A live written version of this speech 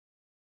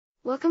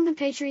Welcome to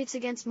Patriots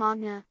Against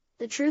Magna,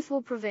 the truth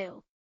will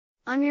prevail.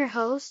 I'm your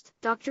host,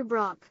 Dr.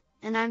 Brock,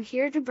 and I'm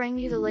here to bring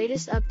you the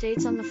latest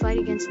updates on the fight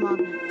against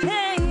Magna.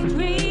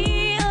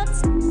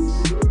 Patriots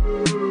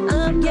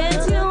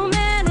against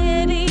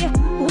humanity,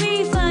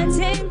 we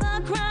fighting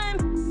the crime.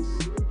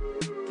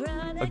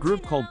 A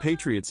group called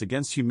Patriots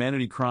Against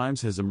Humanity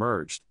Crimes has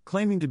emerged,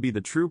 claiming to be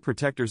the true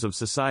protectors of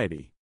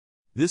society.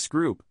 This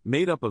group,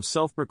 made up of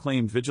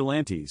self-proclaimed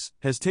vigilantes,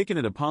 has taken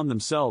it upon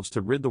themselves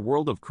to rid the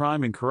world of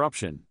crime and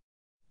corruption.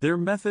 Their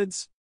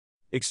methods?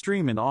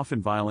 Extreme and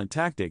often violent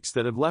tactics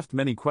that have left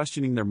many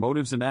questioning their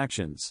motives and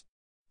actions.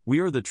 We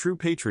are the true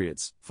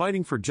patriots,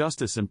 fighting for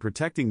justice and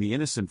protecting the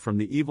innocent from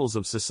the evils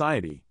of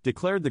society,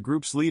 declared the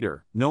group's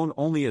leader, known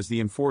only as the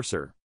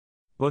Enforcer.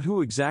 But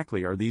who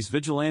exactly are these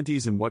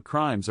vigilantes and what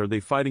crimes are they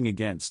fighting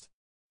against?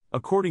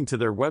 According to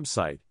their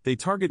website, they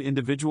target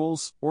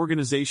individuals,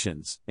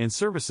 organizations, and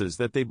services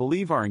that they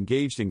believe are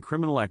engaged in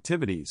criminal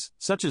activities,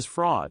 such as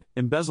fraud,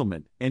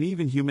 embezzlement, and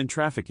even human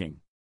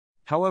trafficking.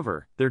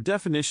 However, their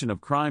definition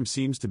of crime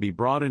seems to be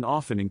broad and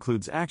often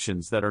includes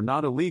actions that are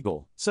not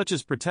illegal, such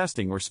as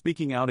protesting or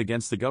speaking out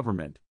against the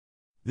government.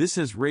 This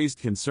has raised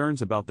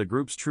concerns about the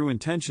group's true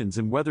intentions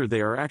and whether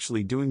they are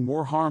actually doing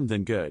more harm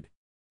than good.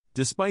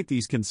 Despite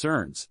these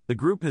concerns, the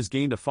group has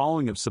gained a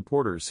following of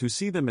supporters who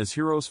see them as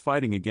heroes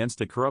fighting against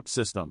a corrupt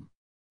system.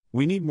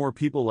 "We need more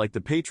people like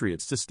the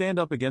Patriots to stand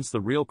up against the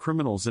real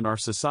criminals in our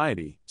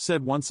society,"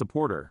 said one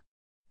supporter.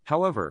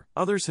 However,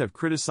 others have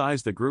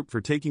criticized the group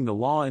for taking the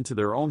law into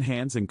their own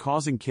hands and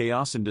causing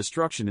chaos and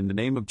destruction in the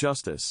name of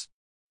justice.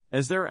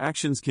 As their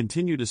actions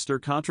continue to stir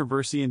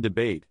controversy and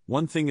debate,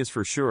 one thing is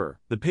for sure: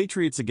 the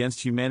Patriots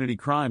Against Humanity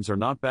Crimes are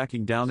not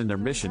backing down in their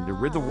mission to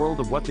rid the world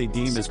of what they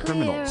deem as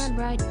criminals.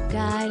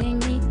 Guiding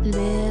me,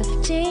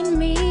 lifting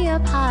me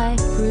up high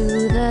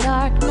through the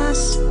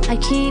darkness. I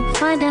keep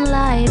finding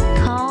light,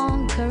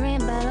 conquering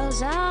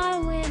battles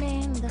are winning.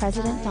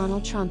 President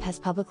Donald Trump has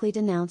publicly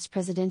denounced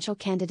presidential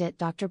candidate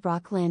Dr.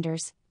 Brock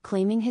Landers,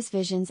 claiming his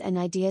visions and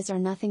ideas are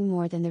nothing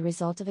more than the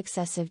result of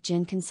excessive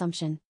gin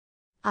consumption.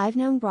 "I've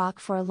known Brock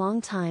for a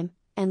long time,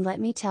 and let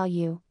me tell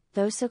you,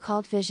 those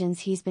so-called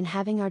visions he's been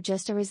having are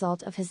just a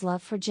result of his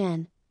love for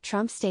gin,"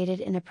 Trump stated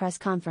in a press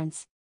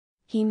conference.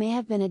 "He may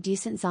have been a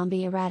decent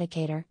zombie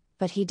eradicator,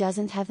 but he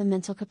doesn't have the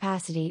mental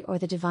capacity or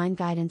the divine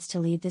guidance to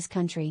lead this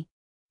country."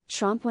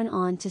 Trump went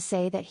on to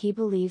say that he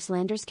believes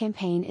Landers'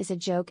 campaign is a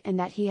joke and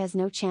that he has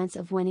no chance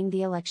of winning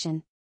the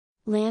election.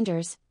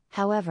 Landers,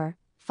 however,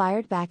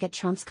 fired back at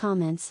Trump's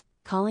comments,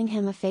 calling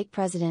him a fake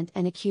president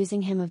and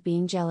accusing him of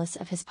being jealous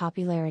of his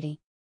popularity.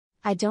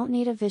 "I don't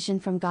need a vision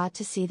from God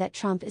to see that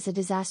Trump is a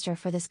disaster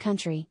for this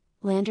country,"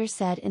 Landers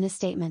said in a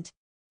statement.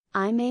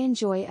 "I may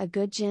enjoy a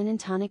good gin and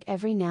tonic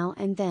every now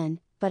and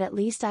then, but at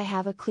least I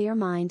have a clear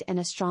mind and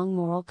a strong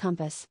moral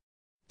compass."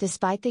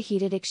 Despite the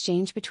heated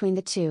exchange between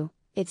the two,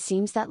 it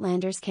seems that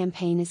Landers'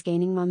 campaign is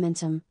gaining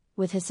momentum,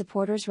 with his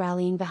supporters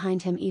rallying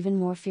behind him even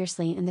more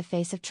fiercely in the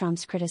face of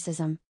Trump's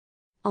criticism.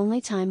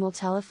 Only time will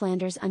tell if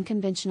Landers'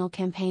 unconventional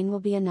campaign will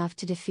be enough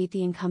to defeat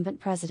the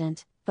incumbent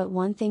president, but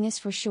one thing is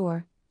for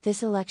sure: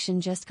 this election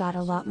just got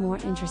a lot more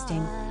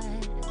interesting.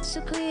 So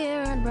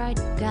clear and bright,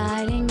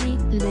 guiding me,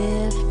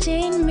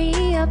 lifting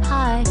me up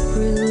high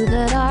through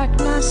the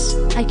darkness.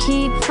 I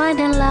keep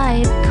finding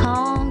light,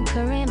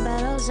 conquering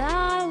battles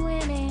are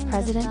winning.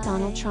 President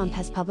Donald Trump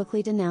has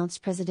publicly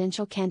denounced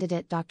presidential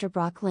candidate Dr.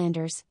 Brock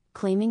Landers,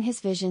 claiming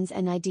his visions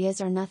and ideas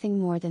are nothing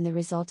more than the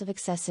result of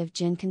excessive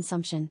gin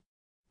consumption.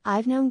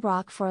 "I've known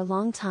Brock for a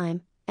long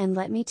time, and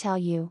let me tell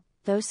you,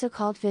 those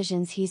so-called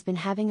visions he's been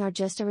having are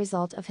just a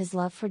result of his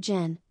love for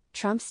gin,"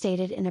 Trump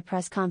stated in a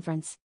press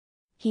conference.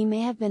 "He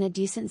may have been a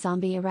decent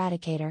zombie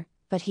eradicator,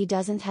 but he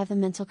doesn't have the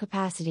mental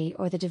capacity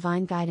or the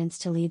divine guidance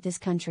to lead this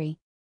country."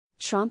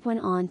 Trump went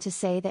on to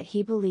say that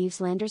he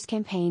believes Landers'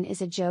 campaign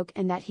is a joke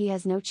and that he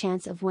has no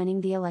chance of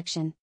winning the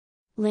election.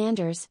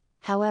 Landers,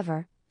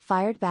 however,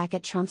 fired back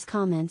at Trump's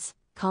comments,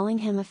 calling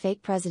him a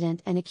fake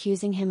president and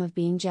accusing him of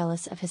being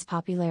jealous of his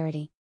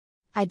popularity.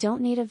 "I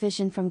don't need a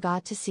vision from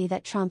God to see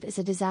that Trump is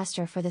a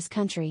disaster for this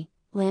country,"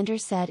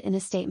 Landers said in a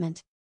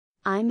statement.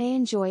 "I may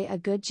enjoy a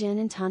good gin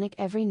and tonic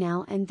every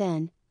now and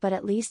then, but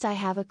at least I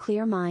have a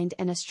clear mind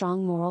and a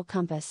strong moral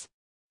compass."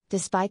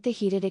 Despite the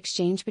heated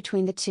exchange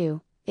between the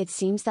two, it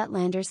seems that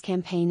Landers'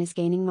 campaign is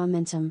gaining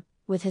momentum,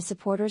 with his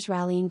supporters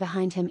rallying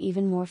behind him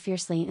even more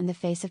fiercely in the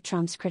face of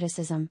Trump's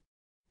criticism.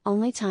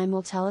 Only time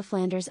will tell if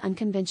Landers'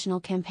 unconventional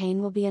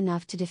campaign will be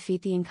enough to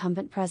defeat the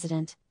incumbent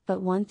president,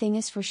 but one thing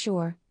is for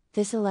sure: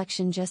 this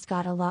election just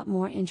got a lot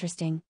more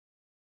interesting.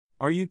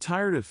 Are you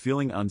tired of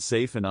feeling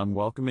unsafe and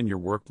unwelcome in your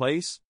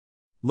workplace?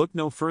 Look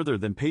no further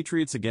than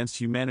Patriots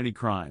Against Humanity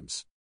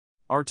Crimes.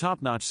 Our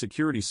top-notch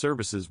security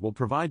services will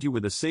provide you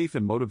with a safe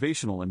and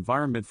motivational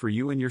environment for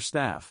you and your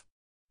staff.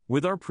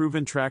 With our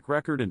proven track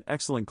record and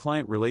excellent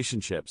client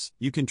relationships,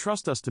 you can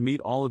trust us to meet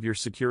all of your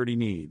security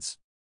needs.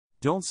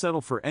 Don't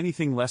settle for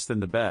anything less than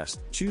the best.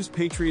 Choose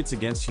Patriots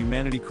Against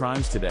Humanity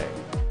Crimes today.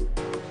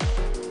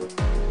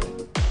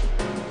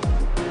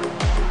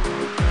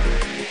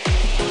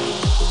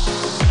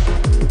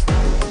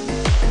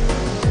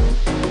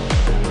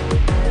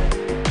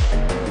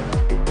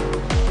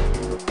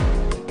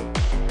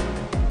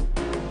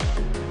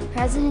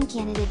 President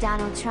candidate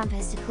Donald Trump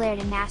has declared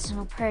a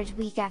national purge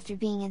week after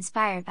being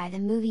inspired by the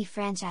movie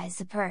franchise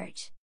The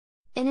Purge.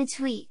 In a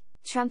tweet,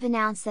 Trump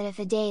announced that if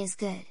a day is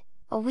good,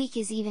 a week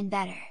is even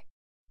better.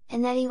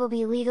 And that he will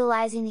be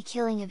legalizing the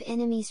killing of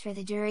enemies for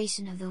the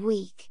duration of the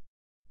week.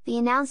 The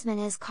announcement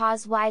has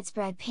caused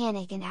widespread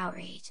panic and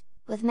outrage,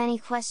 with many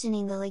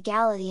questioning the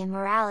legality and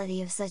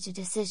morality of such a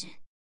decision.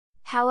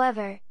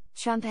 However,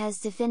 Trump has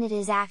defended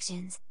his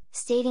actions,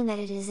 stating that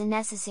it is a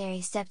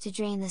necessary step to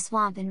drain the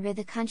swamp and rid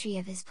the country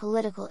of his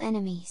political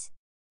enemies.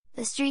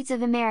 The streets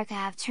of America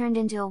have turned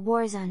into a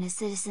war zone as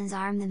citizens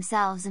arm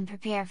themselves and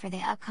prepare for the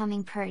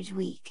upcoming Purge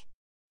week.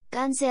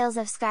 Gun sales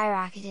have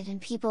skyrocketed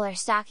and people are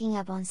stocking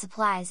up on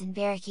supplies and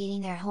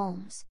barricading their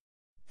homes.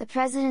 The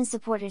president's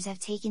supporters have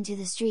taken to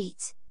the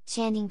streets,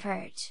 chanting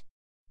 "Purge!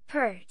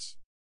 Purge!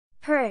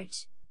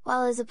 Purge!"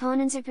 while his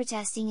opponents are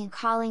protesting and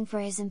calling for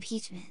his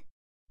impeachment.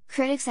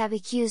 Critics have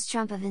accused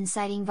Trump of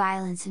inciting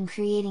violence and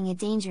creating a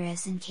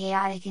dangerous and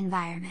chaotic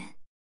environment.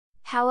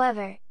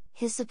 However,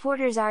 his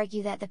supporters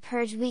argue that the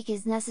Purge week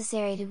is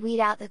necessary to weed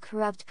out the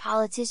corrupt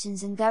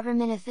politicians and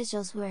government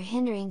officials who are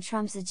hindering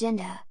Trump's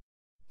agenda.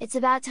 "It's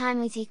about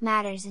time we take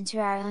matters into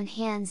our own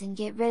hands and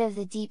get rid of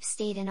the deep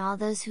state and all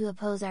those who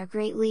oppose our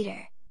great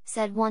leader,"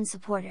 said one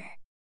supporter.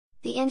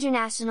 The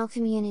international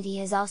community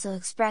has also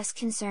expressed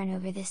concern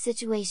over this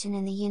situation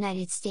in the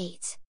United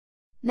States.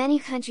 Many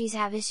countries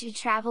have issued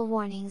travel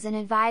warnings and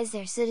advised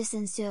their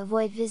citizens to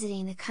avoid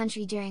visiting the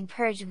country during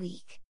Purge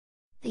week.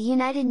 The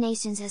United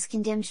Nations has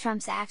condemned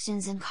Trump's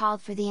actions and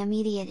called for the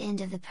immediate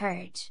end of the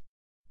purge.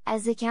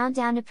 As the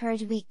countdown to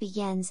Purge week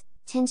begins,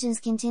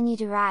 tensions continue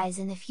to rise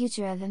and the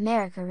future of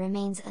America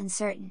remains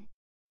uncertain.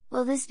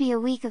 Will this be a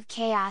week of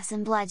chaos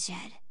and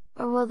bloodshed,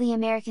 or will the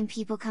American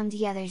people come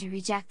together to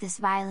reject this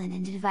violent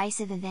and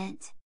divisive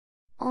event?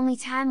 Only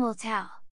time will tell.